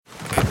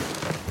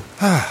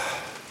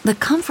The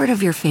comfort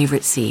of your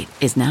favorite seat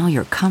is now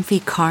your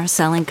comfy car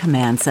selling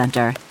command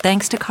center,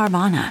 thanks to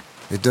Carvana.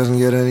 It doesn't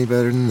get any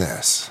better than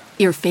this.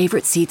 Your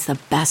favorite seat's the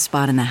best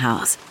spot in the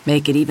house.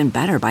 Make it even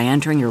better by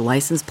entering your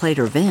license plate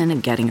or VIN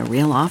and getting a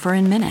real offer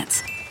in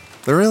minutes.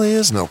 There really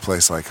is no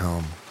place like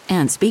home.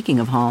 And speaking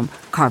of home,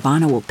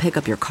 Carvana will pick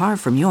up your car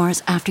from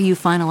yours after you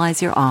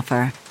finalize your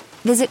offer.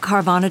 Visit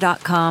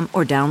Carvana.com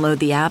or download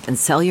the app and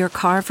sell your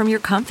car from your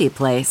comfy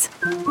place.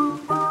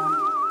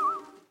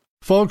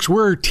 Folks,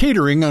 we're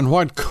teetering on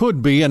what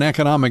could be an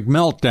economic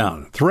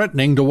meltdown,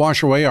 threatening to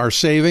wash away our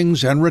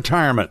savings and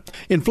retirement.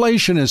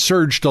 Inflation has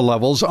surged to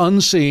levels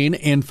unseen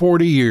in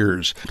 40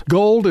 years.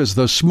 Gold is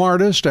the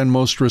smartest and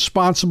most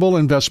responsible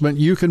investment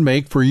you can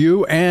make for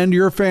you and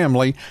your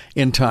family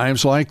in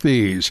times like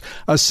these.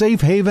 A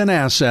safe haven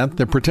asset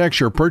that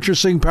protects your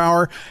purchasing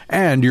power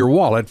and your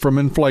wallet from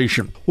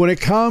inflation. When it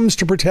comes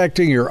to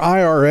protecting your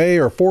IRA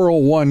or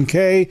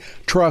 401k,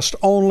 trust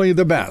only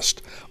the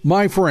best.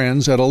 My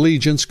friends at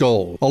Allegiance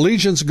Gold.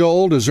 Allegiance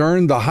Gold has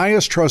earned the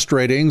highest trust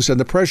ratings in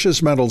the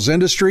precious metals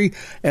industry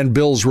and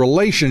builds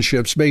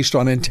relationships based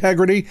on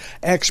integrity,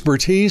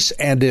 expertise,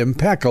 and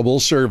impeccable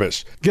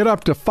service. Get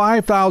up to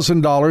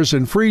 $5,000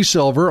 in free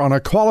silver on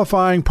a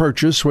qualifying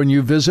purchase when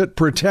you visit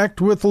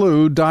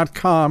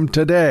protectwithlou.com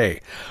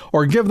today,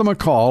 or give them a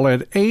call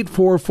at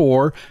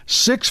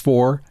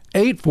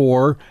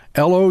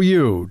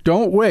 844-6484-LOU.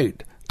 Don't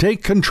wait.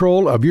 Take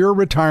control of your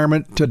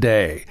retirement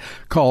today.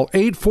 Call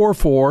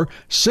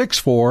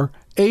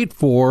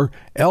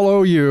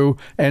 844-6484-LOU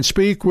and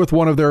speak with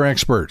one of their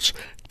experts.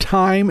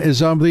 Time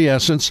is of the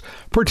essence.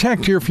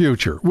 Protect your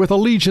future with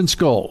Allegiance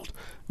Gold.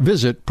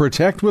 Visit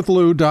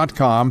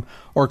protectwithlou.com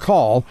or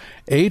call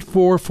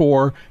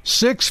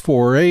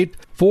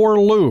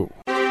 844-648-4LOU.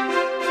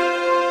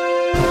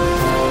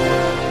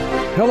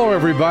 Hello,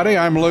 everybody.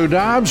 I'm Lou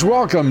Dobbs.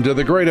 Welcome to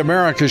the Great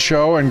America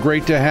Show, and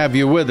great to have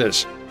you with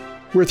us.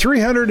 We're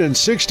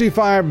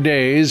 365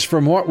 days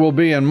from what will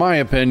be, in my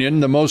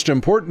opinion, the most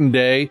important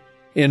day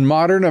in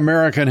modern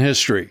American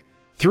history.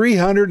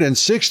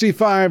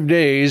 365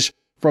 days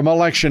from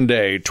Election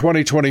Day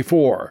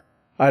 2024.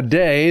 A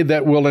day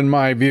that will, in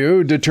my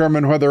view,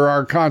 determine whether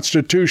our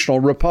constitutional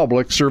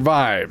republic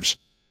survives.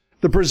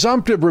 The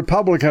presumptive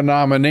Republican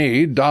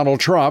nominee, Donald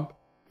Trump,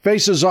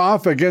 faces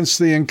off against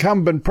the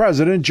incumbent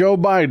president, Joe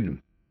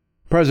Biden.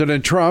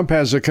 President Trump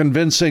has a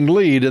convincing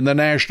lead in the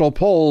national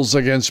polls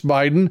against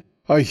Biden,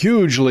 a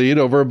huge lead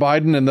over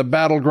Biden in the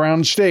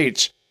battleground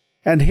states.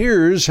 And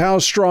here's how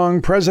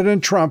strong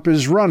President Trump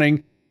is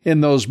running in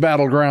those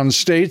battleground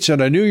states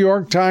in a New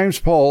York Times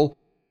poll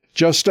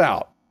just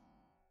out.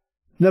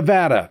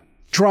 Nevada,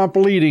 Trump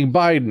leading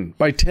Biden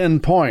by 10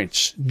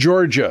 points.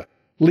 Georgia,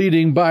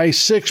 leading by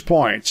 6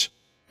 points.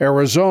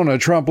 Arizona,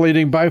 Trump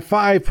leading by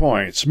 5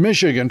 points.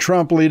 Michigan,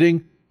 Trump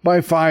leading by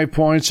 5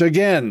 points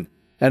again.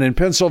 And in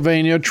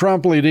Pennsylvania,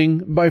 Trump leading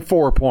by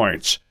 4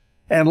 points.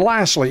 And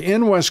lastly,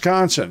 in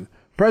Wisconsin,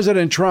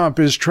 President Trump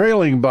is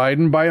trailing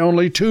Biden by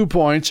only 2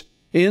 points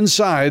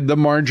inside the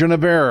margin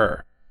of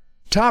error.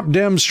 Top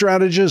Dem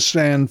strategist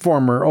and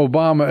former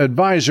Obama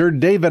advisor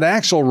David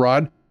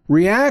Axelrod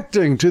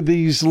reacting to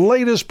these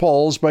latest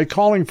polls by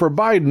calling for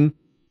Biden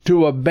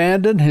to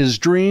abandon his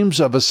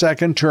dreams of a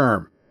second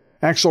term.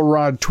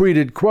 Axelrod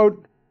tweeted,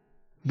 quote,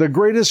 "The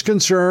greatest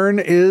concern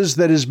is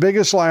that his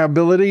biggest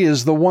liability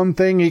is the one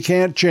thing he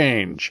can't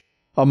change.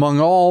 Among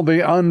all the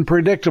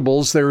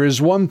unpredictables, there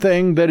is one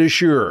thing that is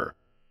sure.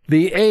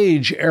 The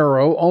age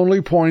arrow only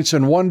points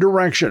in one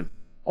direction.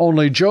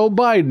 Only Joe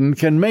Biden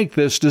can make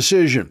this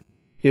decision.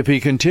 If he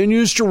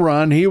continues to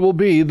run, he will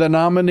be the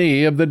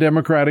nominee of the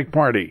Democratic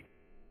Party.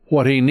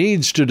 What he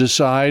needs to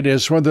decide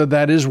is whether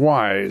that is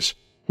wise,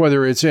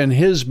 whether it's in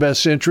his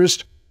best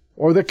interest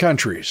or the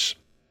country's."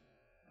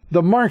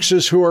 The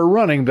Marxists who are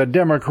running the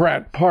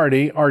Democrat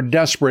Party are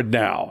desperate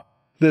now.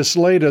 This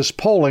latest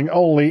polling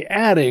only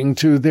adding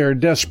to their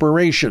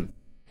desperation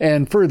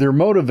and further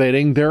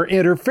motivating their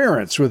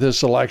interference with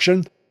this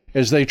election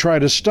as they try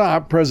to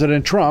stop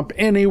President Trump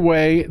any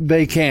way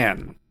they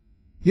can.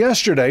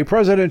 Yesterday,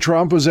 President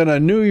Trump was in a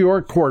New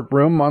York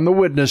courtroom on the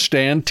witness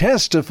stand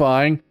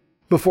testifying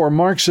before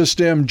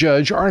Marxist-Dem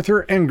Judge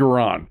Arthur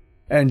Engoron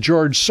and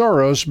George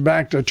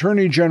Soros-backed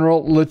Attorney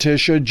General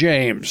Letitia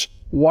James,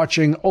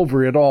 watching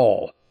over it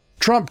all.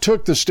 Trump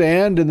took the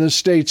stand in the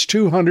state's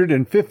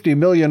 $250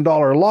 million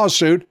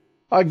lawsuit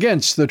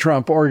against the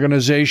Trump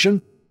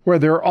Organization, where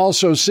they're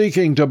also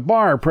seeking to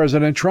bar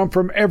President Trump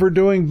from ever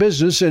doing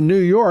business in New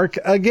York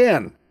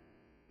again.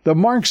 The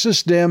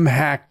Marxist-Dem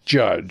hack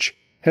judge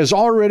has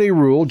already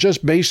ruled,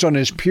 just based on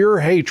his pure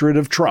hatred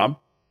of Trump,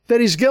 that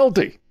he's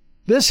guilty.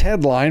 This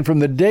headline from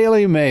the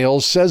Daily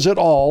Mail says it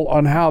all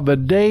on how the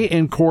day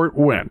in court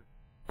went.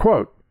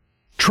 Quote,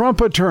 "Trump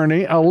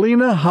attorney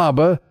Alina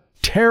Habba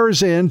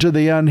tears into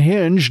the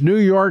unhinged New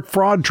York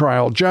fraud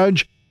trial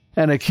judge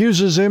and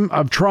accuses him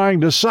of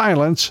trying to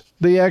silence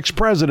the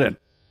ex-president.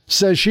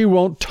 Says she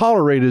won't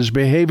tolerate his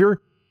behavior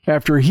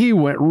after he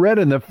went red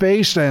in the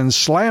face and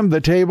slammed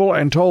the table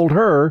and told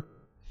her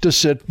to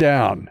sit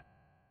down."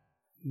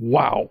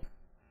 Wow.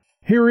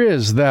 Here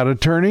is that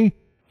attorney,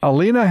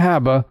 Alina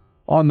Habba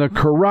on the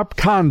corrupt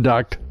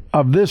conduct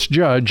of this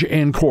judge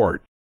in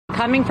court.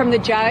 Coming from the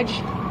judge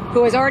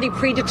who has already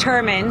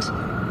predetermined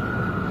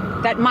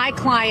that my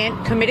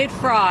client committed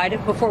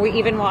fraud before we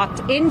even walked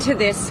into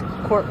this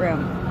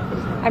courtroom.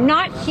 I'm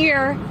not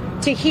here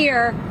to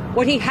hear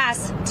what he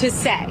has to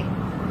say.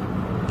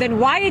 Then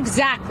why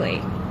exactly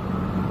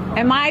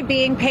am I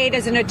being paid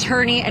as an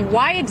attorney, and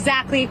why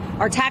exactly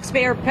are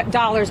taxpayer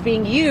dollars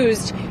being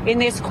used in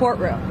this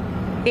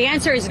courtroom? The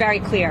answer is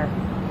very clear.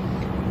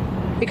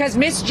 Because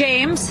Miss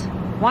James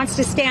wants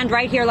to stand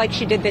right here like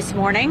she did this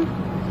morning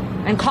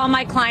and call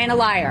my client a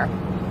liar,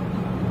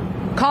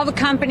 call the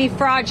company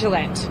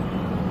fraudulent,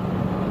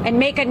 and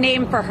make a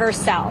name for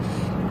herself.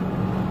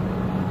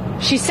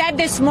 She said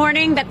this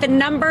morning that the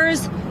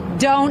numbers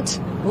don't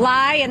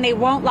lie, and they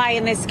won't lie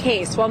in this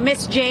case. Well,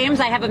 Miss James,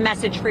 I have a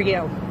message for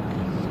you.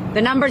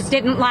 The numbers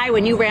didn't lie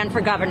when you ran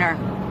for governor,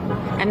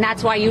 and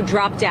that's why you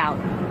dropped out.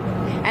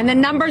 And the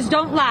numbers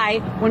don't lie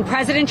when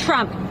President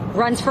Trump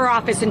runs for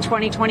office in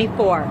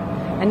 2024.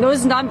 And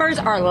those numbers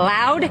are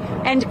loud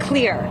and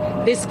clear.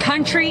 This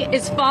country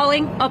is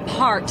falling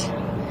apart.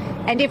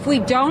 And if we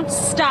don't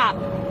stop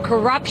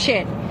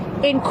corruption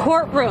in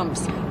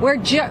courtrooms where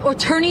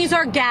attorneys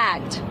are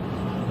gagged,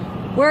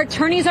 where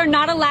attorneys are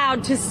not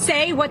allowed to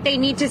say what they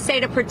need to say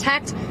to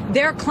protect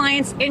their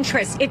clients'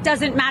 interests, it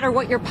doesn't matter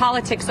what your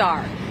politics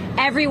are.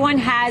 Everyone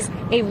has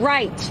a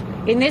right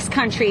in this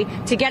country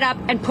to get up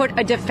and put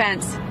a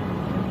defense.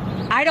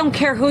 I don't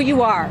care who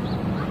you are.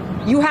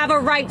 You have a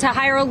right to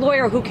hire a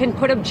lawyer who can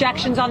put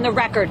objections on the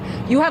record.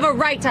 You have a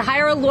right to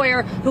hire a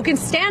lawyer who can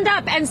stand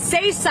up and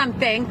say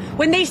something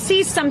when they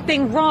see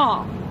something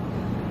wrong.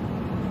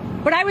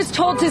 But I was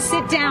told to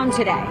sit down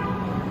today.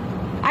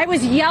 I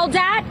was yelled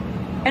at,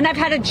 and I've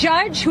had a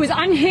judge who is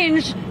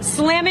unhinged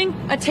slamming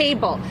a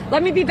table.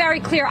 Let me be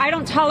very clear. I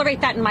don't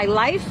tolerate that in my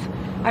life.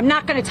 I'm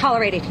not going to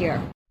tolerate it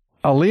here.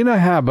 Alina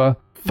Habba,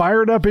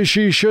 fired up as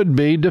she should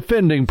be,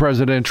 defending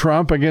President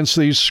Trump against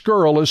these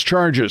scurrilous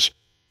charges.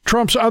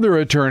 Trump's other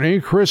attorney,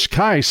 Chris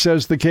Kise,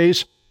 says the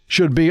case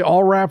should be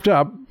all wrapped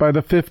up by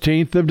the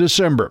 15th of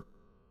December.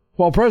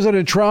 While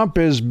President Trump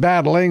is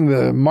battling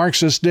the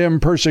Marxist-Dem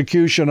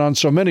persecution on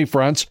so many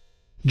fronts,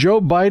 Joe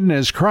Biden and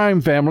his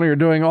crime family are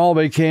doing all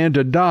they can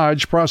to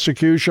dodge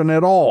prosecution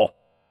at all.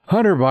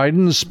 Hunter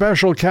Biden's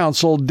special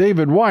counsel,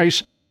 David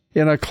Weiss,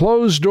 in a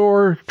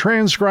closed-door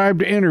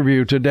transcribed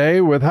interview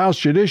today with House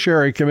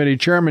Judiciary Committee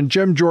Chairman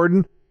Jim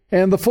Jordan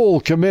and the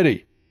full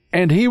committee.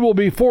 And he will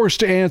be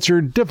forced to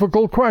answer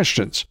difficult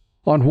questions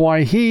on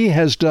why he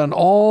has done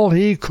all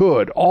he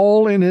could,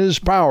 all in his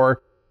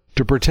power,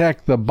 to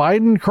protect the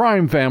Biden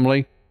crime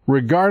family,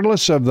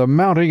 regardless of the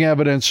mounting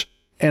evidence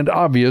and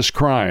obvious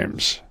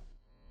crimes.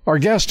 Our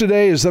guest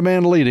today is the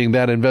man leading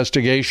that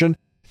investigation,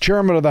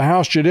 Chairman of the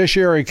House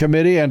Judiciary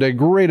Committee and a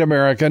great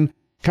American,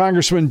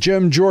 Congressman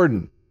Jim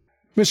Jordan.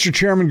 Mr.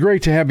 Chairman,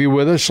 great to have you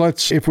with us.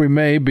 Let's, if we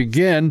may,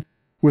 begin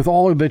with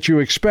all that you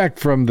expect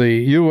from the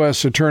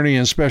U.S. Attorney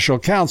and Special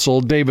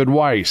Counsel, David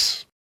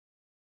Weiss.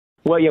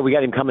 Well, yeah, we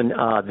got him coming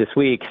this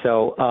week.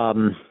 So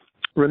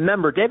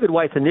remember, David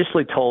Weiss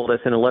initially told us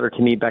in a letter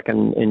to me back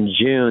in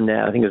June,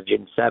 I think it was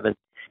June 7th,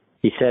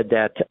 he said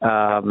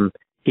that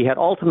he had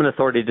ultimate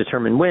authority to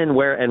determine when,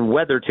 where, and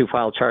whether to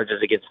file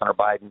charges against Hunter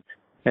Biden.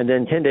 And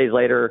then 10 days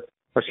later,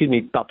 or excuse me,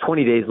 about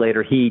 20 days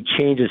later, he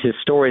changes his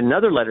story in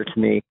another letter to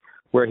me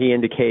where he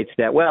indicates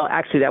that, well,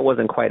 actually that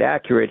wasn't quite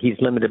accurate. He's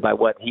limited by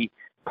what he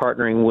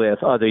partnering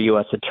with other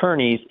U.S.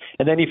 attorneys.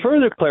 And then he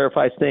further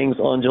clarifies things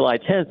on July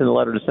 10th in a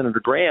letter to Senator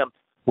Graham,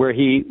 where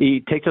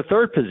he takes a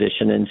third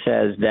position and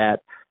says that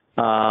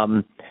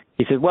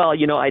he said, well,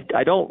 you know, I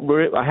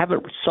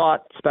haven't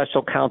sought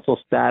special counsel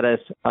status,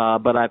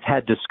 but I've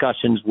had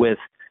discussions with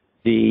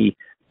the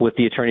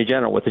Attorney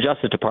General, with the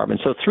Justice Department.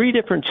 So 3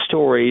 different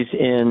stories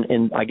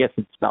in I guess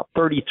it's about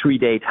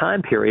 33-day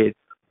time period.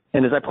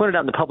 And as I pointed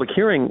out in the public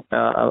hearing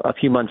a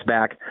few months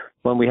back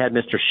when we had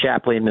Mr.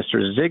 Shapley and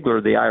Mr.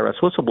 Ziegler, the IRS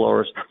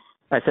whistleblowers,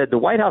 I said the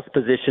White House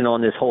position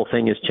on this whole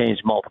thing has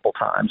changed multiple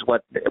times,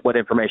 what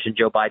information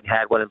Joe Biden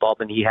had, what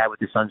involvement he had with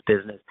his son's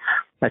business.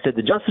 I said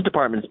the Justice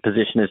Department's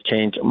position has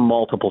changed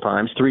multiple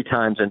times, 3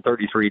 times in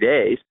 33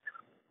 days.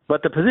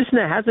 But the position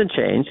that hasn't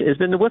changed has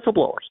been the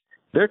whistleblowers.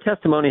 Their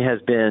testimony has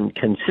been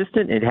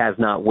consistent. It has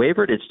not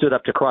wavered. It stood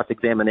up to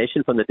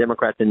cross-examination from the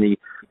Democrats in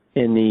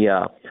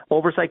the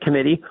Oversight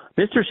Committee.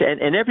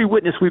 And every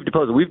witness we've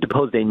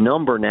deposed a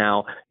number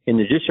now in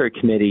the Judiciary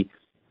Committee.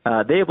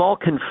 They have all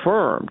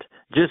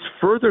just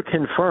further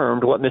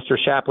confirmed what Mr.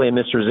 Shapley and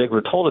Mr.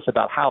 Ziegler told us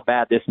about how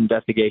bad this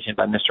investigation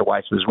by Mr.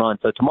 Weiss was run.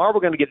 So tomorrow we're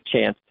going to get a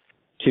chance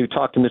to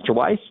talk to Mr.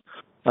 Weiss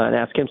and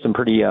ask him some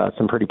pretty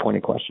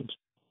pointed questions.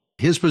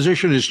 His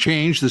position has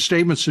changed. The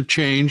statements have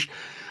changed.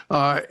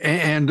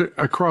 And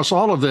across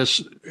all of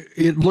this,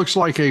 it looks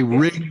like a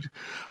rigged,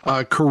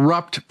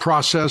 corrupt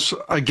process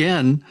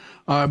again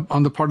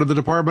on the part of the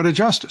Department of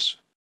Justice.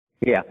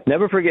 Yeah,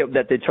 never forget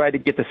that they tried to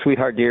get the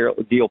sweetheart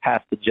deal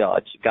past the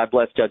judge. God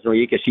bless Judge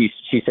Noriega.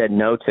 She said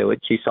no to it.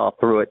 She saw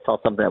through it, saw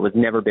something that was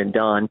never been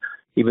done.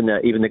 even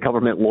the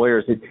government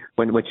lawyers,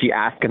 when she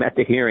asked him at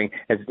the hearing,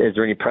 is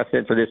there any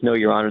precedent for this? No,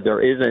 Your Honor,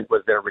 there isn't,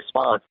 was their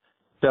response.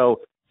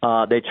 So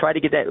they tried to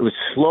get that. It was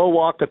slow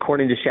walked,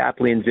 according to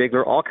Shapley and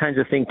Ziegler, all kinds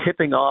of things,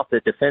 tipping off the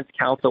defense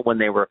counsel when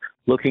they were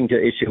looking to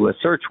issue a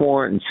search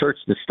warrant and search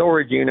the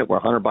storage unit where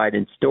Hunter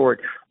Biden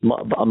stored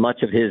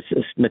much of his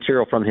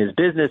material from his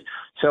business.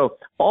 So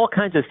all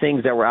kinds of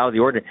things that were out of the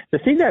ordinary. The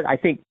thing that I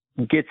think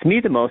gets me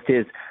the most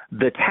is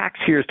the tax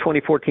years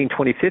 2014,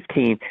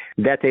 2015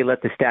 that they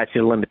let the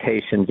statute of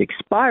limitations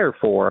expire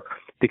for,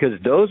 because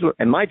those were,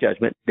 in my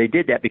judgment, they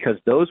did that because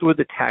those were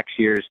the tax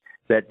years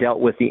that dealt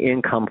with the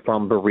income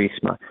from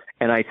Burisma.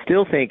 And I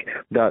still think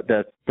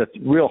the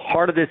real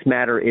heart of this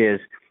matter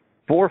is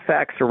 4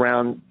 facts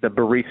around the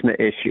Burisma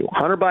issue.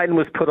 Hunter Biden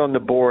was put on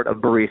the board of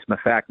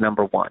Burisma, fact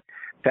number 1.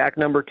 Fact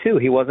number 2,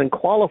 he wasn't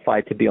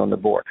qualified to be on the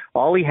board.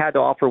 All he had to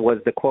offer was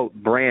the, quote,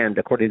 brand,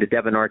 according to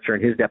Devin Archer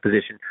in his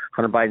deposition,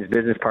 Hunter Biden's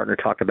business partner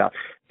talked about.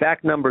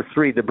 Fact number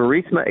 3, the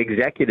Burisma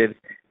executives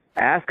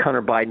asked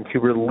Hunter Biden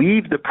to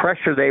relieve the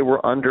pressure they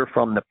were under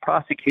from the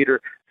prosecutor.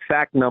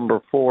 Fact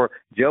number 4,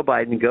 Joe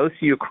Biden goes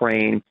to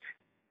Ukraine,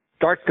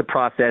 starts the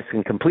process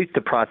and completes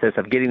the process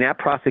of getting that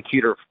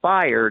prosecutor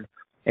fired,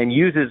 and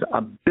uses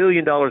 $1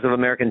 billion of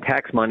American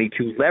tax money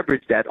to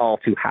leverage that all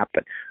to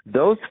happen.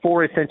 Those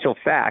 4 essential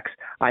facts,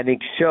 I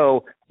think,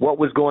 show what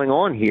was going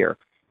on here.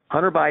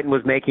 Hunter Biden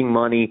was making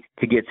money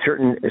to get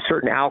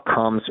certain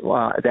outcomes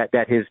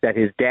that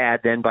his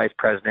dad, then vice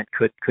president,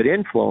 could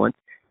influence,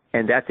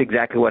 and that's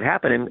exactly what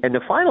happened. And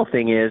the final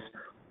thing is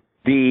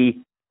the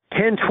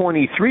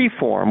 1023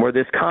 form, where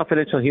this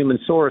confidential human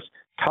source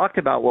talked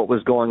about what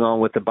was going on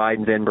with the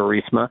Bidens and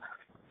Burisma.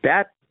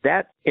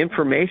 That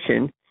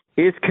information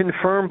is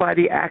confirmed by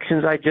the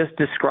actions I just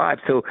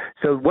described. So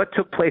what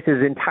took place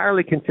is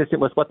entirely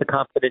consistent with what the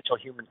confidential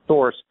human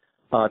source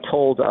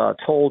told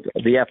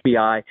the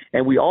FBI,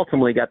 and we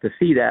ultimately got to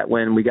see that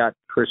when we got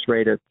Chris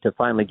Wray to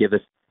finally give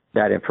us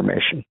that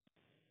information.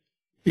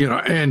 You know,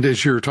 and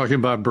as you're talking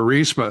about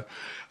Burisma,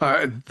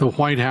 the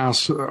White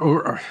House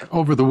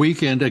over the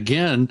weekend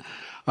again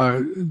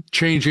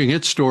changing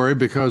its story,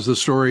 because the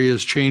story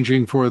is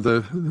changing for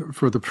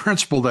the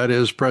principal, that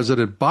is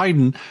President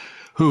Biden,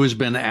 who has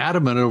been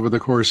adamant over the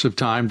course of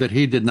time that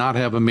he did not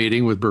have a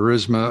meeting with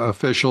Burisma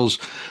officials,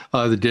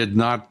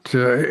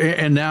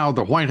 and now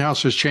the White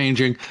House is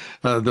changing.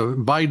 The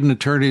Biden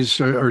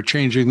attorneys are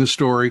changing the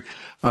story,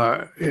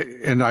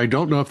 and I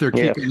don't know if they're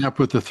keeping up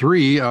with the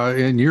 3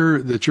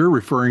 that you're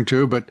referring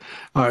to, but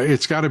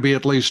it's got to be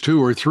at least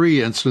 2 or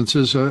 3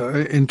 instances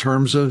in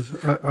terms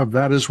of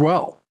that as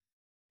well.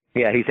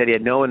 Yeah, he said he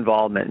had no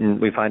involvement,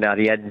 and we find out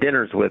he had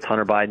dinners with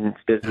Hunter Biden's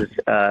business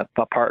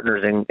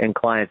partners and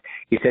clients.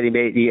 He said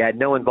he had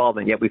no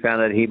involvement, yet we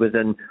found out he was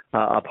a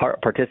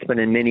participant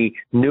in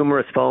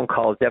numerous phone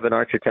calls. Devin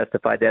Archer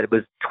testified that it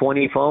was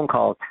 20 phone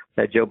calls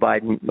that Joe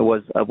Biden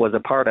was a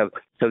part of.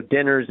 So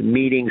dinners,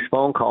 meetings,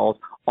 phone calls,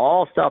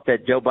 all stuff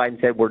that Joe Biden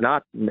said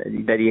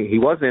he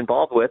wasn't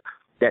involved with,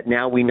 that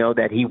now we know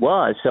that he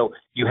was. So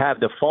you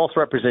have the false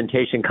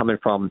representation coming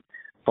from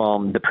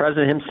the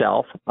president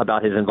himself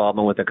about his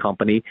involvement with the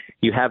company.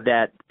 You have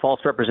that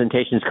false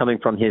representations coming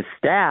from his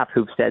staff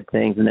who've said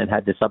things and then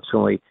had to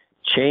subsequently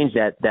change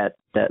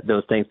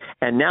those things.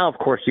 And now, of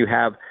course, you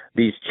have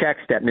these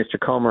checks that Mr.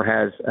 Comer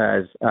has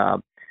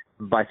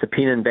by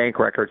subpoena and bank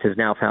records, has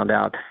now found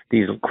out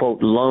these,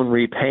 quote, loan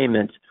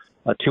repayments,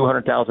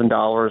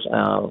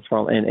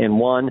 $200,000 in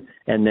one,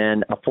 and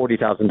then a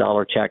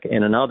 $40,000 check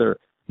in another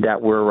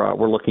that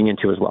we're looking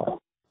into as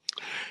well.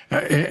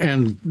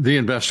 And the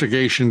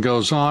investigation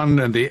goes on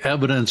and the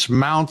evidence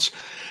mounts.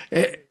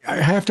 I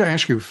have to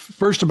ask you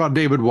first about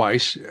David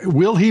Weiss.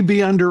 Will he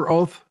be under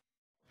oath?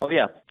 Oh,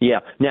 yeah.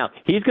 Now,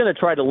 he's going to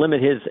try to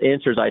limit his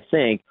answers, I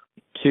think,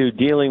 to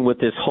dealing with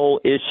this whole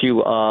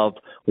issue of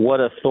what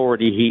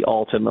authority he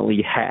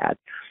ultimately had.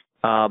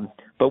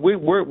 But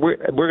we're going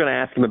to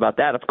ask him about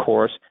that, of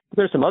course.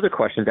 There's some other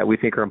questions that we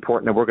think are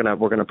important that we're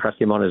going to press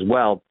him on as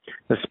well.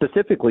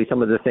 Specifically,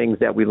 some of the things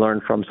that we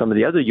learned from some of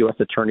the other U.S.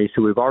 attorneys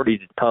who we've already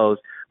deposed.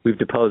 We've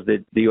deposed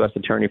the U.S.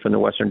 attorney from the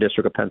Western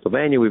District of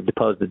Pennsylvania. We've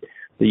deposed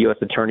the U.S.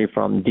 attorney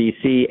from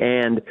D.C.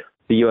 and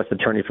the U.S.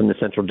 attorney from the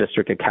Central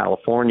District of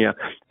California,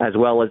 as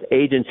well as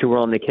agents who were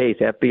on the case,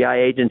 FBI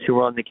agents who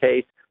were on the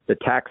case, the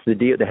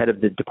head of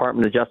the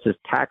Department of Justice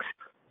tax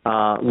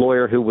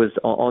lawyer who was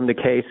on the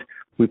case.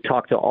 We've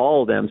talked to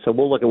all of them, so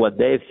we'll look at what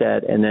they've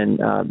said and then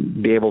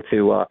be able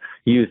to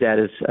use that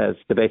as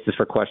the basis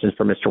for questions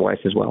for Mr. Weiss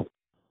as well.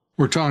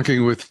 We're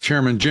talking with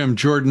Chairman Jim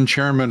Jordan,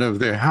 Chairman of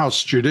the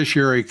House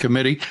Judiciary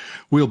Committee.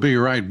 We'll be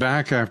right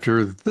back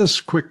after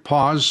this quick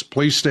pause.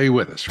 Please stay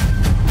with us.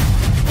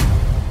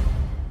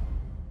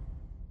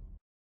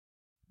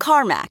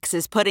 CarMax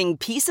is putting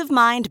peace of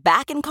mind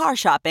back in car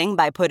shopping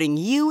by putting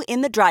you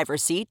in the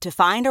driver's seat to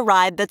find a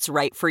ride that's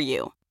right for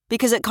you.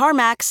 Because at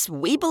CarMax,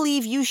 we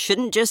believe you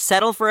shouldn't just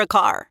settle for a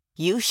car.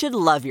 You should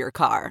love your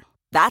car.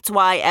 That's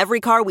why every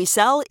car we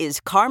sell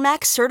is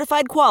CarMax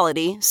certified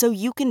quality, so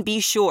you can be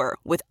sure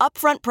with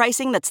upfront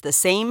pricing that's the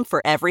same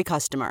for every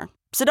customer.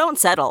 So don't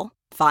settle.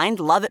 Find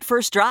love at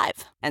first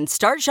drive and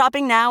start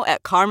shopping now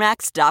at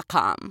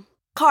CarMax.com.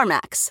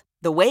 CarMax,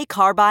 the way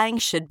car buying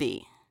should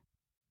be.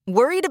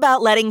 Worried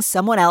about letting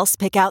someone else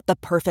pick out the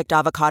perfect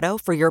avocado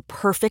for your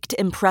perfect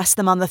impress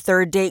them on the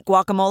third date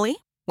guacamole?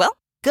 Well,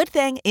 good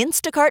thing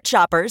Instacart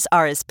shoppers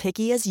are as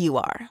picky as you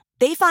are.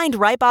 They find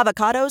ripe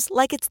avocados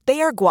like it's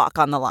their guac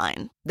on the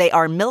line. They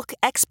are milk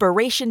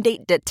expiration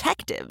date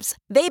detectives.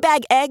 They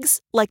bag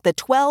eggs like the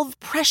 12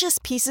 precious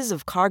pieces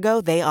of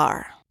cargo they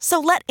are. So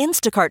let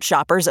Instacart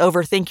shoppers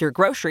overthink your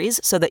groceries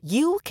so that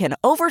you can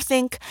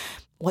overthink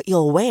what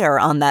you'll wear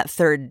on that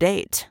third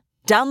date.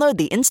 Download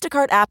the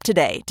Instacart app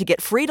today to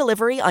get free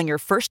delivery on your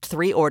first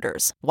 3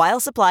 orders, while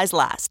supplies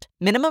last.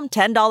 Minimum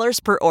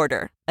 $10 per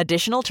order.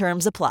 Additional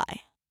terms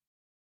apply.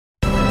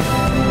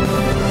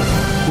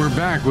 We're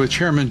back with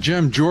Chairman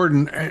Jim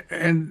Jordan.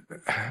 And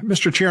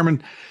Mr.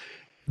 Chairman,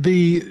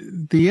 the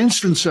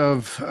instance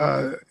of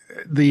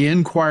the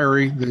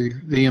inquiry,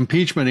 the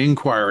impeachment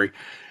inquiry,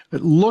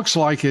 it looks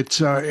like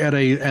it's at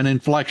an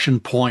inflection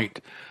point.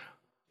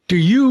 Do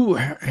you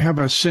have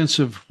a sense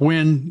of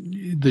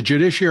when the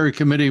Judiciary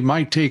Committee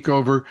might take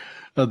over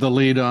the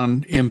lead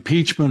on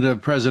impeachment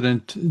of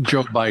President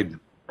Joe Biden?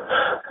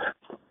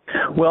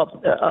 Well,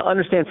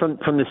 understand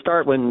from the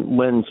start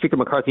when Speaker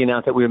McCarthy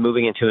announced that we were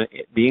moving into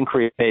the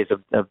inquiry phase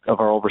of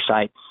our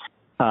oversight,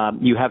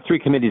 you have 3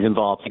 committees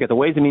involved. You got the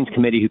Ways and Means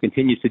Committee, who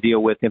continues to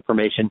deal with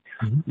information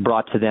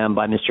brought to them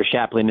by Mr.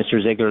 Shapley,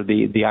 Mr. Ziegler,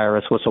 the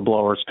IRS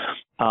whistleblowers.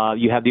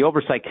 You have the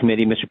Oversight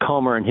Committee, Mr.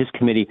 Comer and his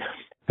committee,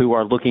 who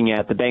are looking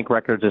at the bank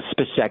records, the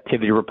suspicious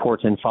activity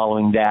reports, and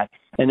following that.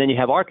 And then you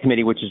have our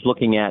committee, which is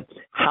looking at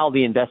how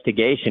the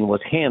investigation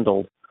was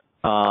handled.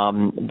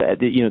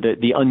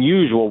 The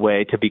unusual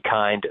way, to be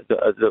kind,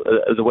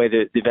 the way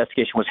the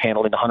investigation was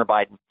handled into Hunter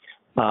Biden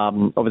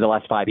over the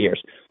last 5 years.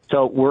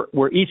 So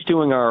we're each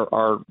doing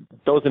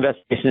those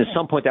investigations. At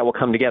some point that will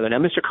come together. Now,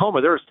 Mr.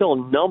 Comer, there are still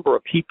a number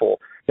of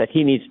people that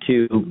he needs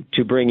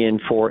to bring in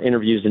for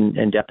interviews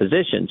and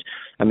depositions.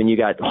 I mean, you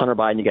got Hunter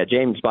Biden, you got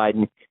James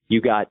Biden, you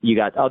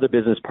got other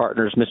business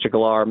partners, Mr.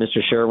 Galar, Mr.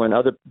 Sherwin,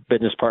 other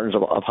business partners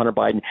of Hunter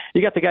Biden.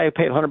 You got the guy who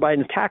paid Hunter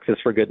Biden's taxes,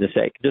 for goodness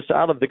sake, just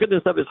out of the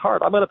goodness of his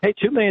heart. I'm going to pay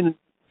 $2 million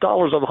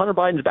of Hunter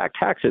Biden's back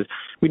taxes.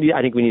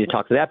 I think we need to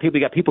talk to that people.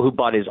 You got people who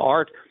bought his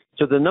art.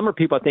 So the number of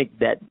people I think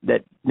that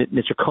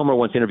Mr. Comer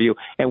wants to interview,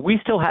 and we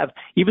still have,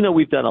 even though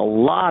we've done a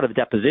lot of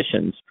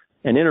depositions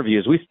and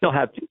interviews, we still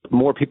have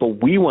more people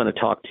we want to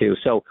talk to.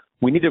 So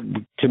we need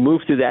to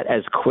move through that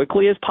as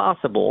quickly as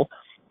possible,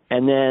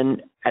 and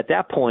then at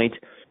that point,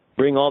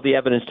 bring all the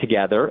evidence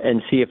together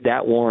and see if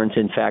that warrants,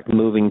 in fact,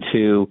 moving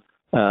to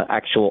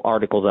actual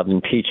articles of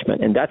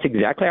impeachment. And that's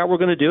exactly how we're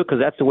going to do it, because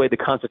that's the way the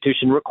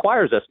Constitution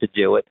requires us to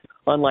do it.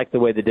 Unlike the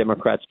way the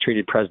Democrats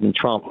treated President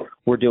Trump,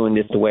 we're doing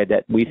this the way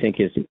that we think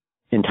is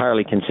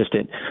entirely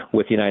consistent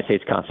with the United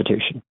States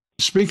Constitution.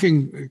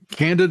 Speaking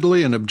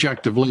candidly and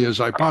objectively as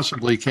I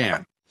possibly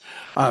can,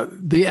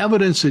 the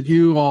evidence that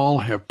you all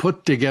have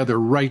put together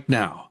right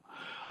now,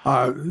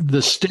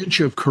 the stench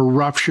of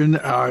corruption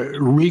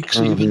reeks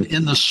even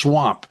in the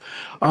swamp.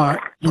 And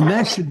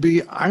that should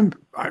be,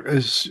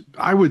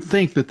 I would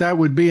think that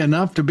would be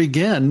enough to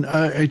begin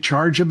a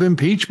charge of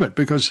impeachment,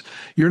 because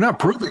you're not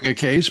proving a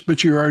case,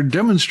 but you are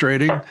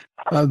demonstrating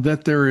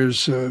that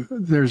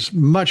there's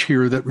much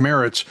here that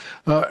merits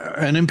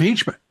an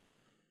impeachment.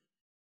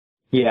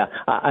 Yeah,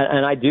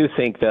 and I do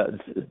think that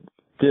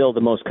still the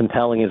most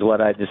compelling is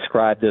what I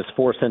described as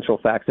 4 central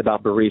facts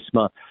about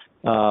Burisma.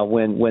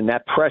 When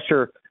that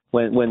pressure,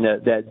 when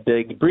the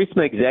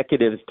Burisma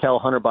executives tell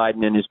Hunter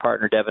Biden and his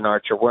partner Devon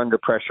Archer, we're under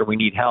pressure, we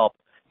need help,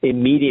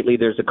 immediately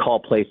there's a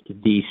call placed to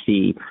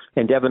D.C.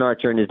 And Devon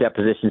Archer in his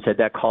deposition said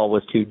that call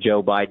was to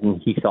Joe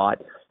Biden, he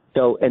thought.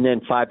 So, and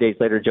then 5 days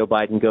later, Joe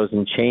Biden goes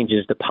and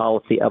changes the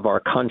policy of our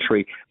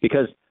country,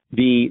 because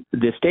the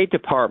State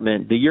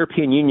Department, the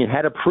European Union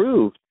had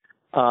approved.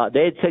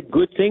 They had said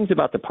good things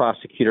about the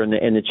prosecutor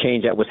and the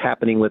change that was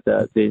happening with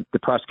the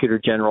prosecutor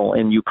general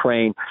in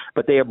Ukraine,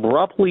 but they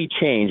abruptly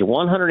changed,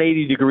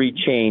 180-degree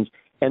change.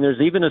 And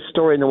there's even a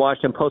story in the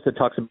Washington Post that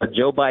talks about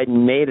Joe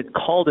Biden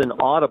called an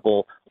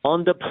audible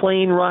on the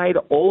plane ride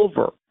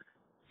over.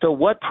 So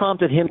what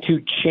prompted him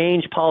to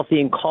change policy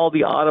and call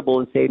the audible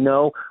and say,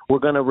 no, we're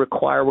going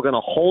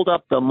to hold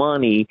up the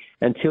money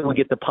until we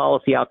get the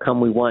policy outcome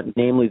we want,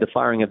 namely the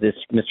firing of this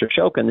Mr.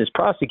 Shokin, this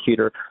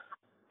prosecutor?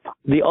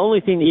 The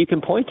only thing that you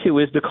can point to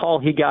is the call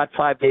he got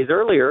 5 days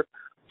earlier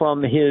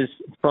from his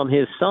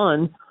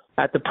son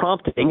at the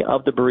prompting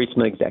of the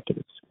Burisma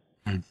executives.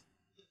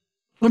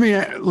 Let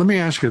me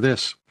ask you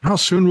this: how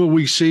soon will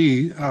we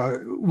see?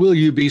 Will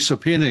you be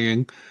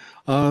subpoenaing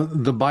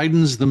the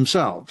Bidens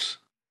themselves?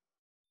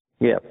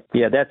 Yeah.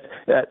 That's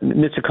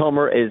Mr.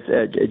 Comer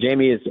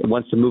Jamie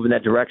wants to move in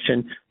that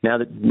direction. Now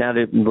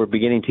that we're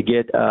beginning to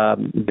get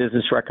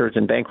business records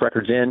and bank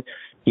records in,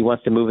 he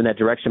wants to move in that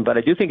direction. But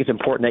I do think it's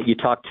important that you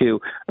talk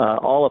to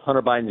all of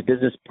Hunter Biden's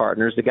business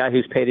partners. The guy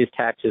who's paid his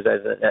taxes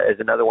as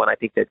another one. I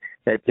think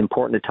that's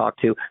important to talk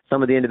to.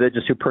 Some of the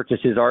individuals who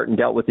purchased his art and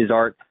dealt with his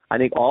art. I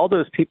think all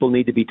those people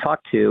need to be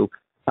talked to.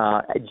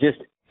 Just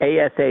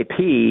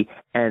ASAP,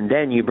 and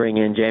then you bring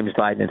in James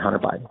Biden and Hunter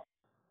Biden.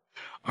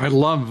 I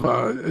love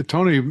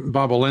Tony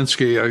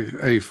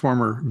Bobolinsky, a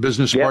former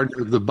business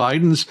partner of the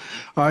Bidens.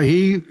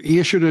 He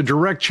issued a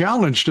direct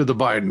challenge to the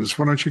Bidens.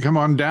 Why don't you come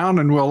on down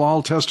and we'll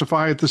all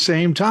testify at the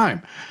same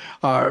time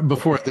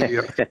before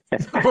the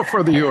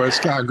before the U.S.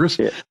 Congress?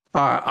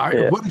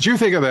 What did you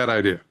think of that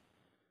idea?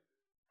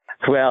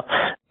 Well,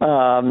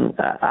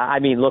 I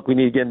mean, look, we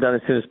need to get them done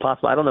as soon as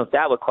possible. I don't know if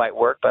that would quite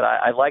work, but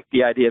I like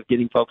the idea of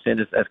getting folks in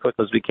as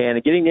quickly as we can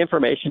and getting the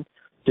information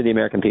to the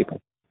American people.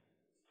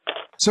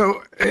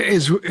 So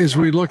as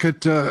we look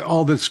at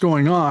all that's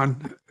going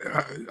on,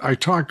 I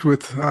talked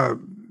with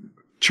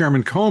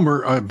Chairman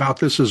Comer about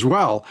this as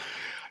well.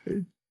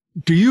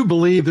 Do you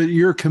believe that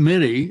your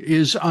committee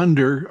is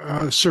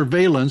under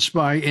surveillance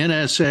by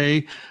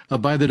NSA,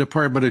 by the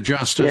Department of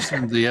Justice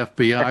and the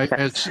FBI,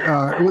 as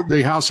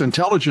the House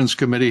Intelligence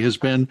Committee has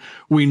been,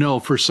 we know,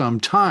 for some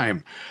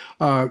time?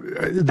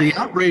 The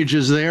outrage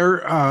is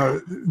there,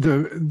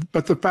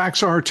 but the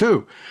facts are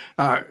too.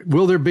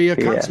 Will there be a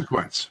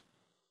consequence?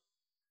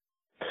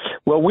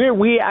 Well,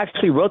 we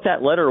actually wrote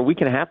that letter a week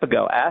and a half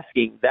ago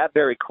asking that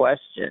very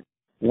question.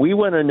 We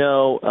want to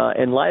know,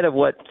 in light of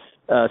what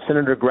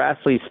Senator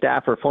Grassley's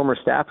staffer, former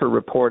staffer,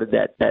 reported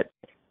that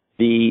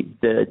the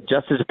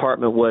Justice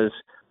Department was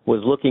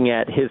looking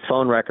at his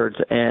phone records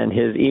and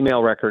his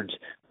email records.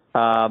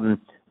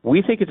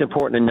 We think it's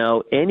important to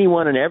know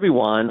anyone and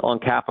everyone on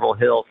Capitol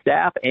Hill,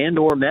 staff and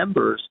or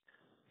members,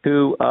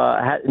 who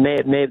may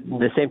have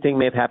the same thing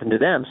may have happened to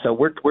them. So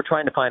we're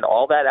trying to find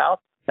all that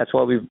out. That's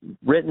why we've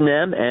written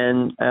them,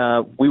 and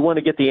we want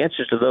to get the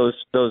answers to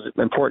those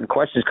important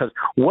questions, because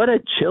what a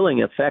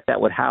chilling effect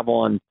that would have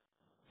on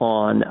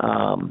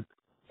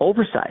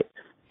oversight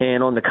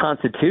and on the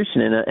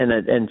Constitution,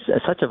 and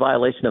such a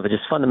violation of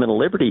just fundamental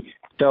liberty.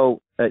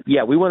 So,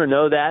 we want to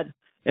know that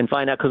and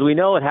find out, because we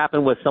know it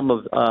happened with some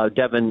of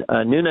Devin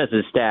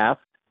Nunes' staff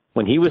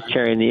when he was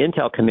chairing the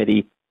Intel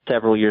Committee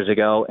several years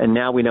ago, and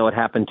now we know it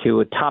happened to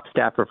a top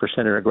staffer for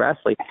Senator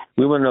Grassley.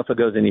 We want to know if it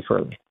goes any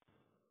further.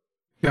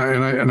 Yeah,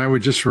 and I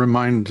would just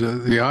remind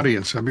the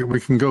audience, I mean, we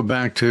can go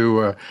back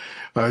to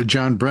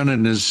John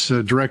Brennan as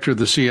director of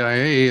the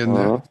CIA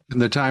in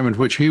the time in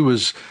which he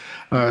was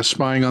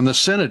spying on the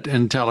Senate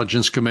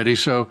Intelligence Committee.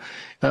 So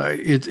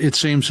it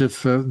seems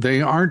if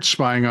they aren't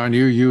spying on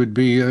you, you would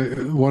be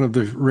one of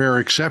the rare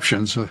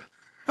exceptions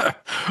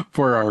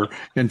for our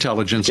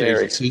intelligence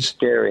agencies.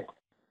 Scary.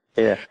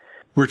 Yeah.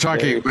 We're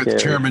talking with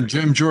Chairman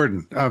Jim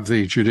Jordan of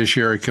the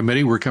Judiciary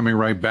Committee. We're coming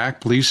right back.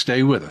 Please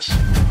stay with us.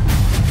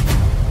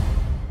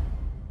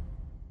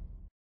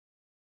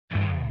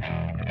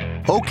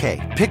 Okay,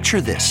 picture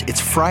this.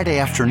 It's Friday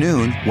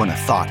afternoon when a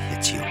thought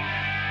hits you.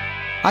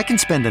 I can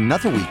spend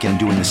another weekend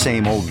doing the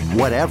same old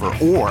whatever,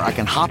 or I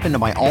can hop into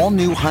my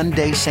all-new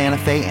Hyundai Santa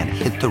Fe and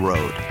hit the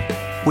road.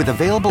 With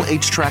available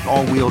H-Track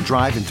all-wheel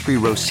drive and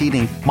 3-row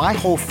seating, my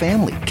whole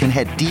family can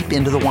head deep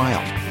into the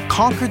wild.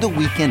 Conquer the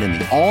weekend in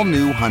the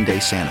all-new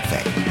Hyundai Santa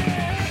Fe.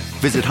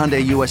 Visit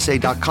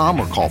HyundaiUSA.com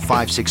or call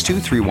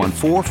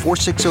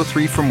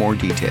 562-314-4603 for more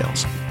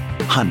details.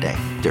 Hyundai,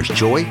 there's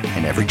joy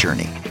in every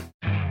journey.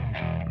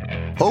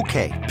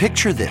 Okay,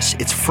 picture this.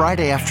 It's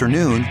Friday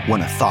afternoon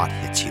when a thought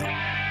hits you.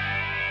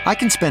 I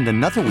can spend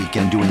another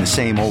weekend doing the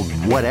same old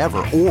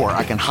whatever, or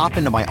I can hop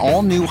into my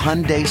all-new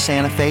Hyundai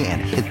Santa Fe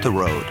and hit the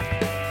road.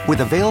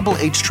 With available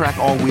H-Track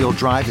all-wheel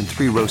drive and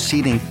 3-row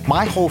seating,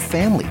 my whole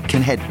family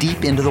can head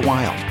deep into the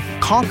wild.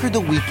 Conquer the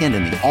weekend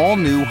in the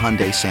all-new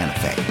Hyundai Santa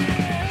Fe.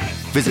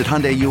 Visit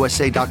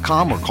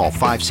HyundaiUSA.com or call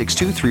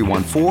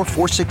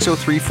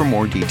 562-314-4603 for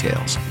more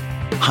details.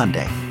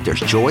 Hyundai, there's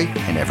joy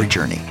in every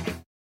journey.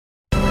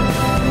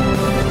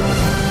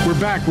 We're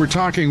back. We're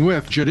talking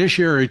with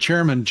Judiciary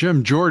Chairman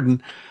Jim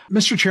Jordan.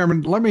 Mr.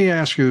 Chairman, let me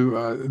ask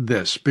you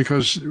this,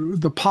 because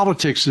the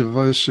politics of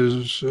this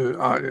is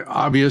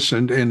obvious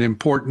and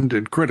important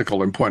and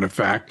critical in point of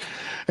fact,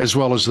 as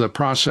well as the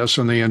process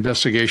and the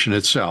investigation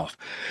itself.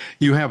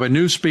 You have a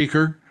new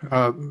speaker,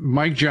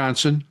 Mike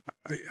Johnson.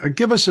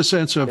 Give us a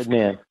sense of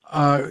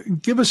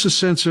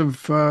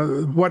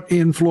what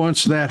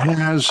influence that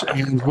has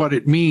and what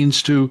it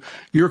means to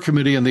your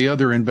committee and the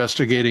other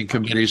investigating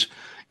committees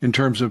in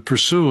terms of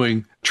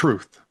pursuing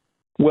truth.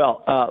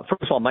 Well,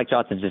 first of all, Mike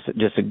Johnson's just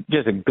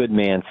a good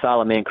man,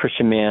 solid man,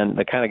 Christian man,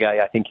 the kind of guy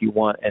I think you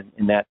want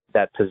in that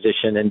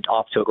position, and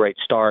off to a great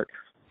start.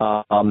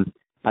 I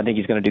think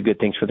he's going to do good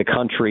things for the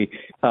country.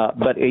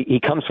 But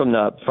he comes from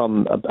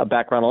a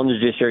background on the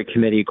Judiciary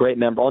Committee, a great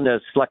member on the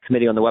Select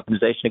Committee on the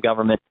Weaponization of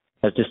Government,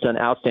 has just done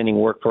outstanding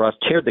work for us,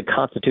 chaired the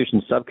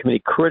Constitution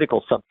Subcommittee,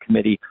 critical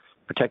subcommittee,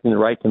 protecting the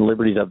rights and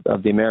liberties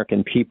of the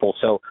American people.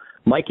 So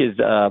Mike is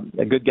a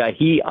good guy.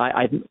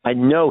 I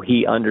know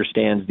he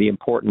understands the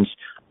importance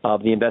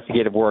of the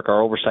investigative work,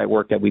 our oversight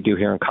work that we do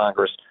here in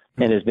Congress,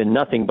 and has been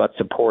nothing but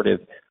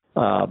supportive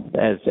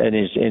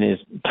in his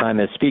time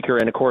as Speaker.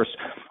 And of course,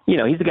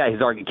 he's the guy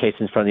who's argued cases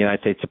in front of the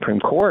United States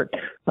Supreme Court.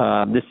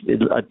 This is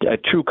a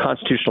true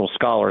constitutional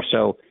scholar.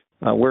 So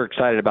we're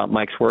excited about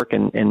Mike's work,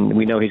 and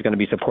we know he's going to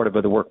be supportive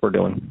of the work we're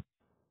doing.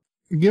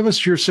 give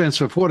us your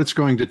sense of what it's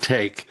going to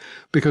take,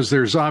 because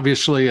there's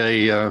obviously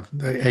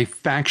a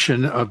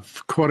faction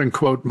of quote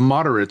unquote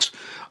moderates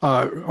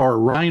or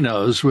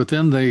rhinos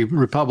within the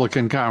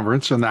Republican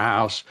conference in the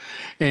House.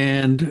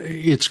 And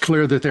it's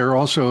clear that they're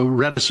also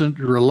reticent,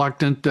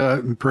 reluctant,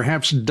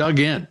 perhaps dug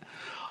in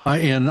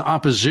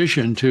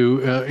opposition to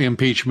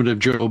impeachment of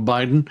Joe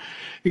Biden.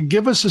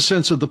 Give us a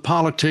sense of the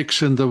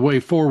politics and the way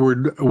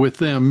forward with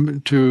them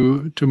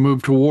to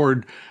move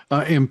toward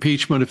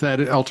impeachment, if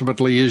that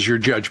ultimately is your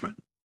judgment.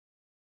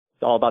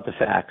 It's all about the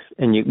facts,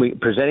 and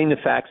presenting the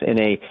facts in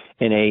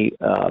a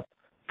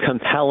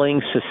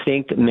compelling,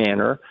 succinct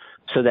manner,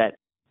 so that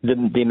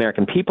the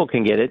American people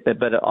can get it,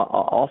 but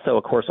also,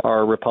 of course,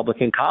 our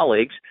Republican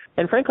colleagues,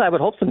 and frankly, I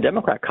would hope some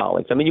Democrat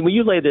colleagues. I mean, when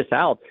you lay this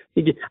out,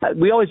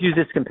 we always use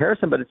this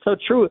comparison, but it's so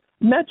true.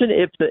 Imagine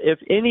if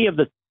any of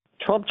the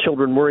Trump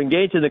children were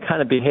engaged in the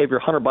kind of behavior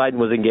Hunter Biden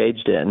was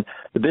engaged in,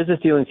 the business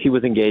dealings he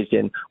was engaged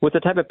in, with the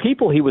type of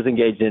people he was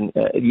engaged in,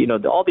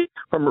 all the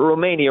from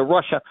Romania,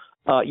 Russia,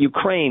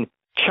 Ukraine,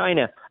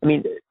 China. I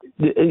mean,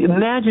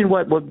 imagine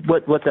what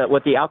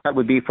the outcome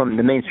would be from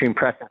the mainstream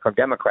press and from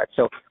Democrats.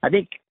 So I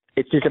think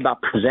it's just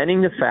about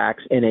presenting the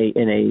facts in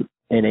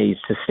a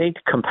succinct,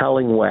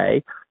 compelling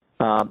way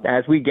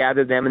as we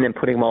gather them, and then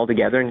putting them all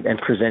together and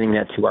presenting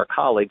that to our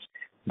colleagues.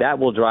 That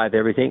will drive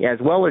everything, as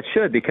well it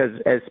should, because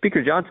as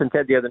Speaker Johnson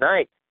said the other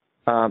night,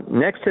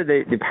 next to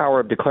the power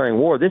of declaring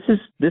war, this is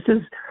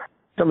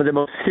some of the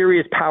most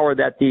serious power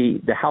that the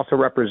House of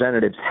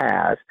Representatives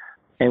has,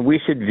 and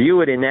we should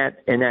view it in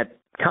that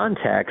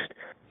context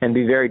and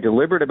be very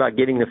deliberate about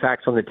getting the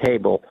facts on the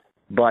table.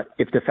 But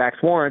if the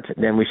facts warrant,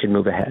 then we should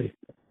move ahead.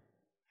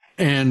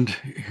 And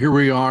here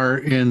we are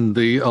in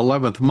the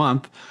 11th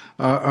month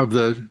of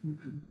the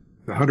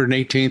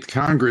 118th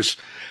Congress.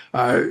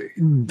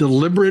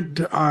 Deliberate,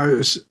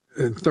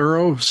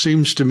 thorough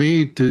seems to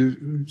me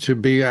to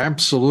be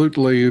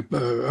absolutely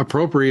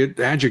appropriate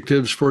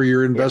adjectives for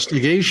your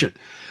investigation.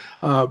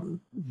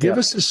 Give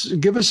us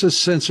a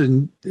sense,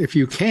 if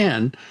you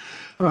can,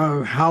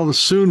 how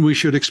soon we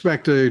should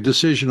expect a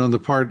decision on the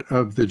part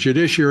of the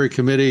Judiciary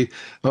Committee,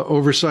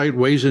 Oversight,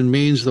 Ways and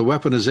Means, the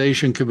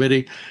Weaponization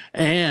Committee,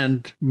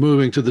 and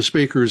moving to the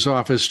Speaker's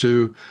office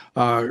to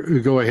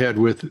go ahead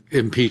with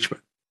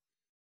impeachment.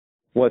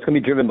 Well, it's going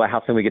to be driven by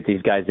how soon we get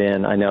these guys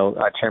in. I know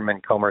Chairman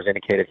Comer's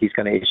indicated he's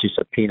going to issue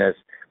subpoenas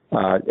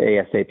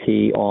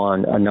ASAP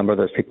on a number of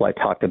those people I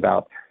talked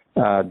about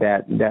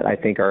that I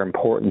think are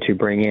important to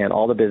bring in.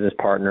 All the business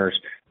partners,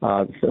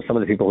 some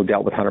of the people who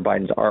dealt with Hunter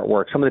Biden's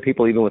artwork, some of the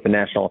people even with the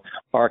National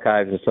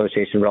Archives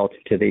Association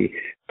relative to the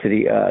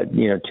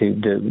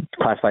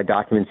classified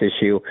documents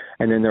issue,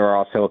 and then there are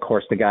also, of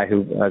course, the guy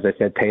who, as I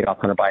said, paid off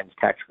Hunter Biden's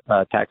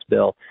tax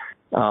bill,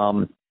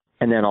 and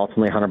then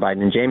ultimately Hunter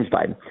Biden and James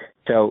Biden.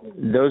 So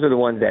those are the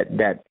ones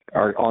that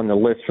are on the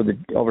list for the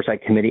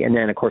Oversight Committee. And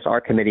then, of course, our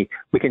committee,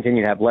 we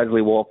continue to have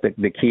Leslie Wolf,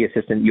 the key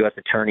assistant U.S.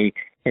 attorney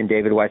in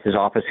David Weiss's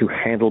office, who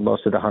handled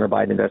most of the Hunter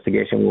Biden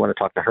investigation. We want to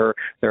talk to her.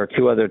 There are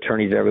two other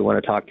attorneys there we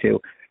want to talk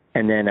to.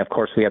 And then, of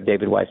course, we have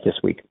David Weiss this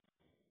week.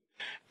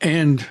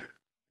 And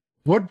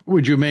what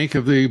would you make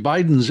of the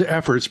Biden's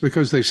efforts?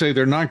 Because they say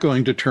they're not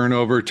going to turn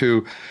over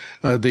to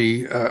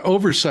the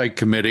Oversight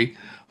Committee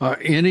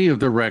any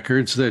of the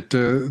records that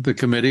the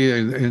committee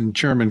and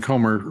Chairman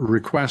Comer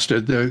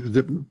requested,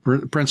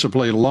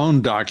 principally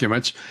loan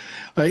documents.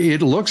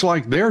 It looks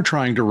like they're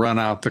trying to run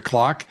out the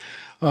clock.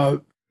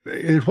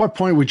 At what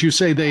point would you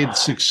say they'd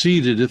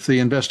succeeded if the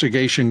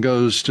investigation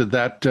goes to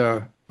that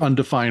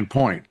undefined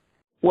point?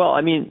 Well,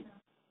 I mean,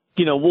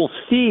 we'll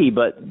see,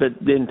 but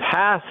in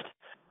past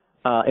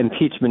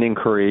impeachment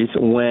inquiries,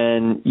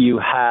 when you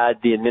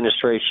had the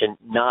administration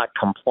not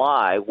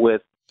comply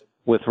with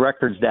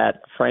records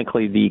that,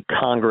 frankly, the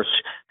Congress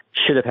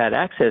should have had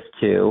access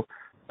to,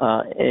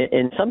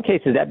 in some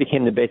cases that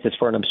became the basis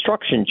for an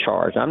obstruction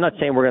charge. I'm not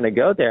saying we're going to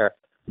go there,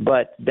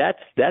 but that's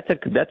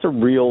a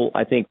real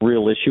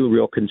issue,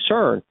 real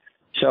concern.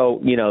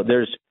 So,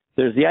 there's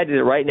the idea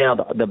that right now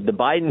the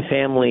Biden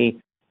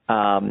family,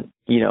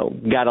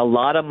 got a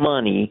lot of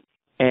money,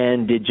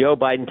 and did Joe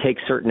Biden take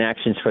certain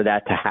actions for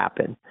that to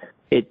happen?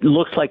 It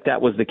looks like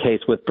that was the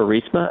case with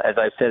Burisma. As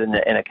I said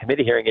in a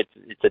committee hearing,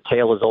 it's a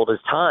tale as old as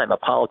time. A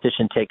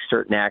politician takes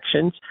certain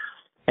actions,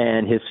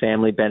 and his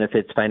family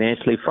benefits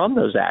financially from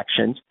those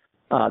actions.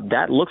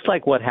 That looks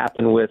like what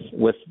happened with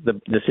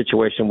the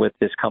situation with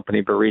this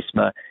company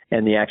Burisma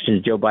and the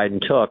actions Joe Biden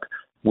took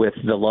with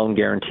the loan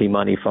guarantee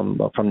money from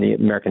the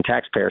American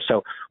taxpayer.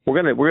 So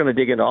we're gonna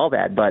dig into all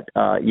that. But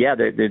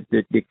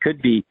it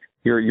could be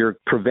you're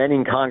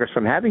preventing Congress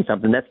from having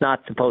something. That's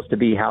not supposed to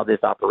be how this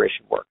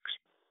operation works.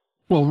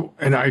 Well,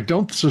 and I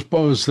don't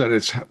suppose that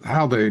it's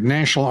how the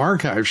National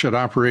Archives should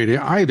operate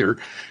either,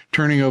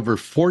 turning over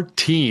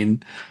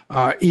 14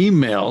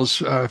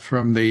 emails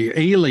from the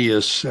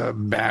alias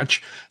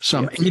batch,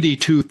 some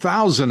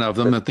 82,000 of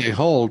them that they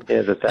hold.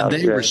 And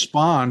they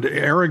respond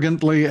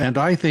arrogantly, and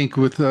I think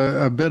with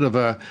a bit of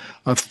a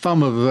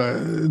thumb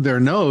of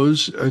their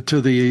nose to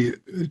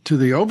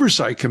the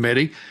Oversight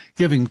Committee.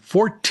 giving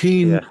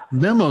 14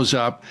 memos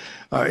up.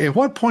 At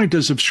what point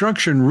does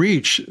obstruction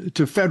reach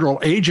to federal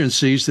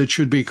agencies that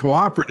should be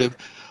cooperative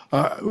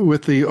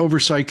with the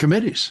oversight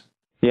committees?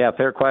 Yeah,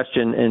 fair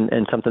question,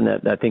 and something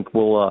that I think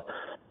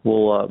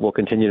we'll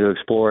continue to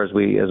explore as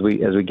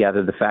we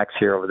gather the facts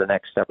here over the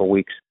next several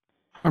weeks.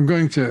 I'm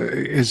going to,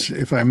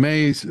 if I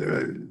may,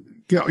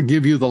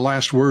 give you the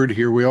last word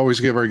here. We always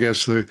give our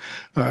guests the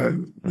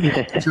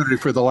opportunity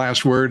for the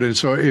last word, and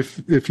so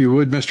if you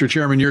would, Mr.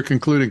 Chairman, your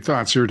concluding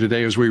thoughts here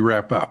today as we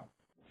wrap up.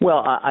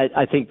 Well,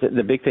 I think that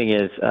the big thing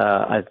is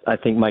I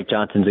think Mike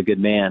Johnson's a good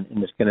man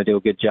and is going to do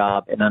a good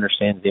job and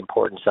understands the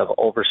importance of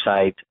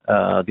oversight,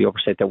 the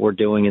oversight that we're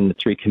doing in the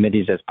three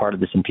committees as part of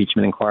this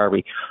impeachment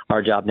inquiry.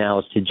 Our job now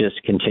is to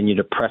just continue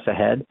to press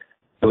ahead,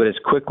 do it as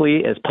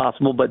quickly as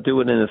possible, but do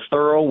it in a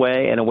thorough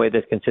way and a way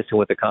that's consistent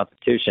with the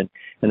Constitution.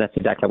 And that's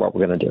exactly what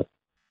we're going to do.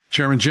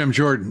 Chairman Jim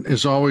Jordan,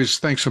 as always,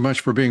 thanks so much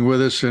for being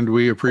with us, and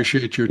we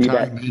appreciate your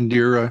time and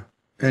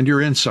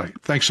your insight.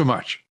 Thanks so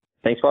much.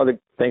 Thanks for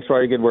all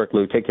your good work,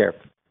 Lou. Take care.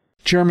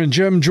 Chairman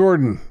Jim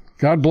Jordan,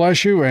 God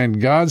bless you and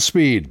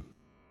Godspeed.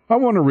 I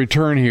want to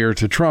return here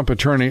to Trump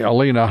attorney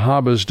Alina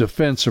Habba's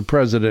defense of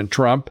President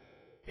Trump.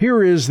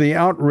 Here is the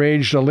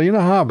outraged Alina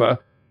Habba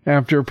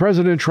after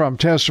President Trump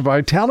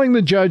testified, telling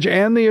the judge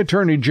and the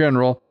attorney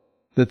general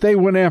that they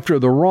went after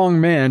the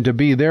wrong man to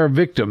be their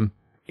victim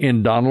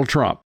in Donald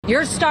Trump.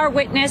 Your star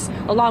witness,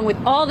 along with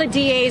all the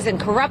DAs and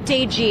corrupt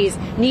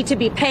AGs, need to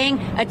be paying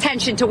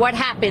attention to what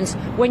happens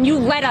when you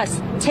let us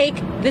take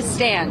the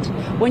stand,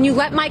 when you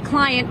let my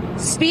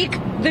client speak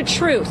the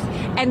truth,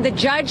 and the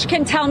judge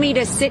can tell me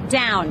to sit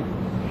down,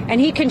 and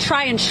he can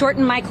try and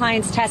shorten my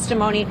client's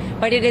testimony,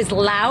 but it is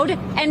loud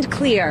and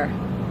clear.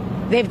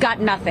 They've got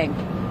nothing.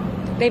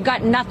 They've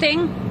got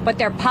nothing but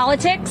their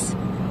politics.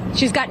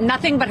 She's got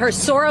nothing but her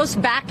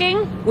Soros backing,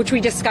 which we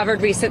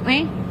discovered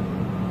recently.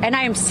 And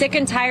I am sick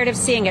and tired of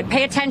seeing it.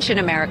 Pay attention,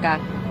 America.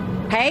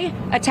 Pay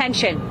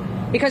attention.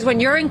 Because when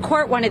you're in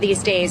court one of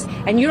these days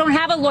and you don't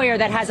have a lawyer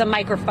that has a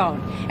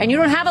microphone and you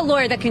don't have a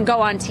lawyer that can go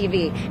on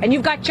TV and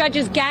you've got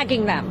judges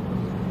gagging them,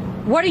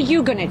 what are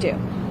you going to do?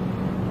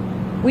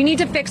 We need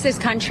to fix this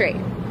country.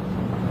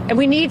 And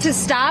we need to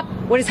stop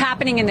what is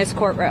happening in this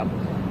courtroom.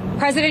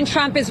 President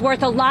Trump is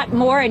worth a lot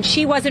more, and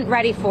she wasn't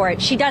ready for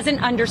it. She doesn't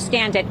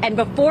understand it. And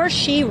before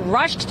she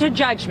rushed to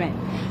judgment,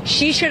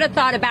 she should have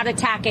thought about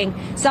attacking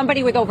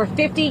somebody with over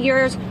 50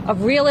 years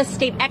of real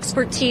estate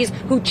expertise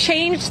who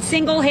changed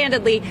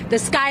single-handedly the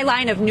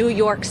skyline of New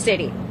York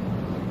City.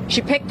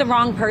 She picked the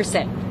wrong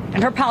person,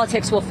 and her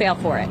politics will fail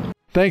for it.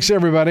 Thanks,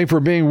 everybody, for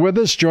being with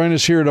us. Join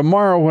us here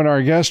tomorrow when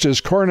our guest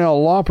is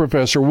Cornell law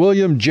professor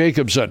William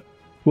Jacobson.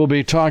 We'll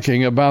be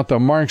talking about the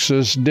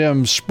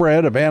Marxist-Dem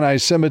spread of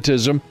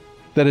anti-Semitism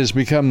that has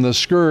become the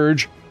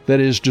scourge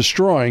that is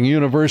destroying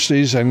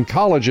universities and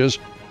colleges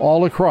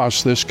all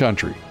across this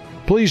country.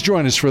 Please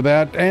join us for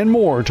that and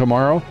more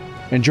tomorrow,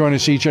 and join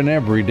us each and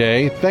every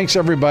day. Thanks,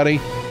 everybody.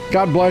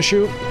 God bless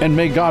you, and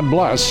may God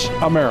bless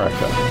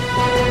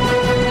America.